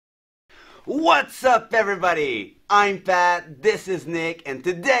What's up, everybody? I'm Pat, this is Nick, and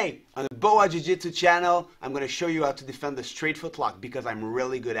today on the Boa Jiu-Jitsu channel, I'm going to show you how to defend the straight foot lock because I'm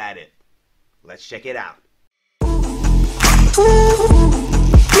really good at it. Let's check it out.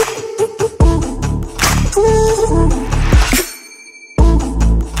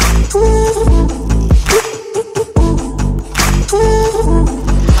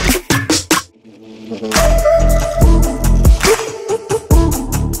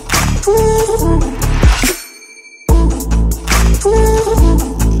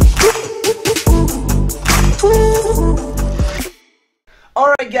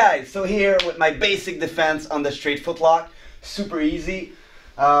 Alright guys, so here with my basic defense on the straight foot lock, super easy.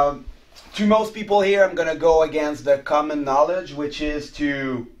 To most people here, I'm going to go against the common knowledge, which is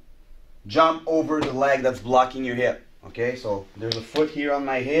to jump over the leg that's blocking your hip. Okay, so there's a foot here on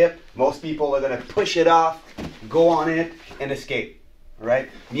my hip. Most people are going to push it off, go on it, and escape. Alright,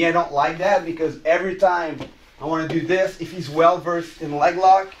 me, I don't like that because every time I want to do this, if he's well versed in leg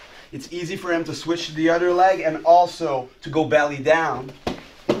lock, it's easy for him to switch to the other leg and also to go belly down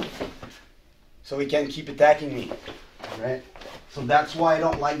so he can keep attacking me. Right? So that's why I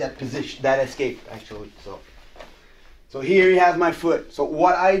don't like that position, that escape actually. So here he has my foot. So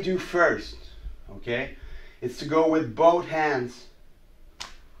what I do first, okay, is to go with both hands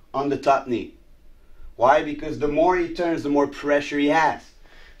on the top knee. Why? Because the more he turns, the more pressure he has.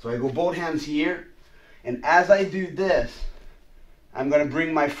 So I go both hands here, and as I do this, I'm going to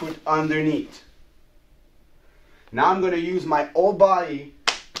bring my foot underneath. Now I'm going to use my whole body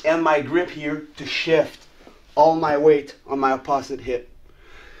and my grip here to shift all my weight on my opposite hip.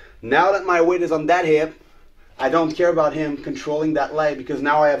 Now that my weight is on that hip, I don't care about him controlling that leg because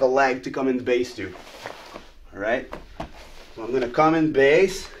now I have a leg to come in base to. Alright? So I'm going to come in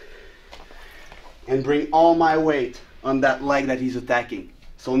base and bring all my weight on that leg that he's attacking.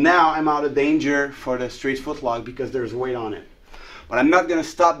 So now I'm out of danger for the straight foot lock because there's weight on it. But I'm not going to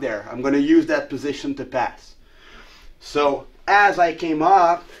stop there. I'm going to use that position to pass. So as I came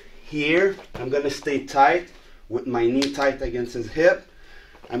up here, I'm going to stay tight with my knee tight against his hip.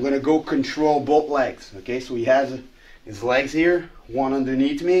 I'm going to go control both legs. Okay, so he has his legs here, one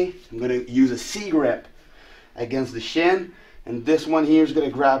underneath me. I'm going to use a C grip against the shin, and this one here is going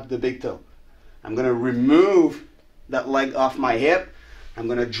to grab the big toe. I'm going to remove that leg off my hip. I'm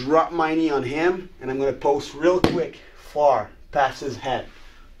going to drop my knee on him, and I'm going to post real quick far past his head.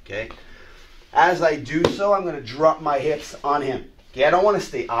 Okay. As I do so, I'm going to drop my hips on him. Okay, I don't want to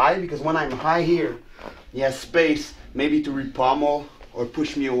stay high because when I'm high here, he has space maybe to repommel or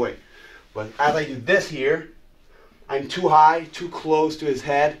push me away. But as I do this here, I'm too high, too close to his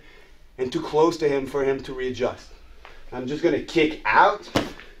head, and too close to him for him to readjust. I'm just going to kick out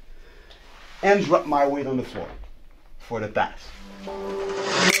and drop my weight on the floor for the pass.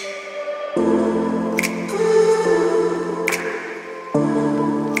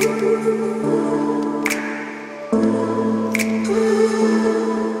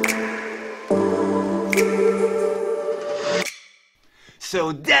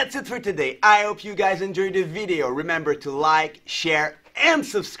 So that's it for today. I hope you guys enjoyed the video. Remember to like, share, and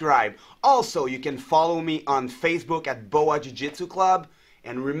subscribe. Also, you can follow me on Facebook at Boa Jiu-Jitsu Club.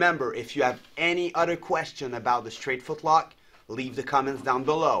 And remember, if you have any other question about the straight foot lock, leave the comments down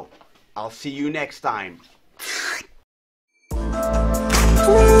below. I'll see you next time.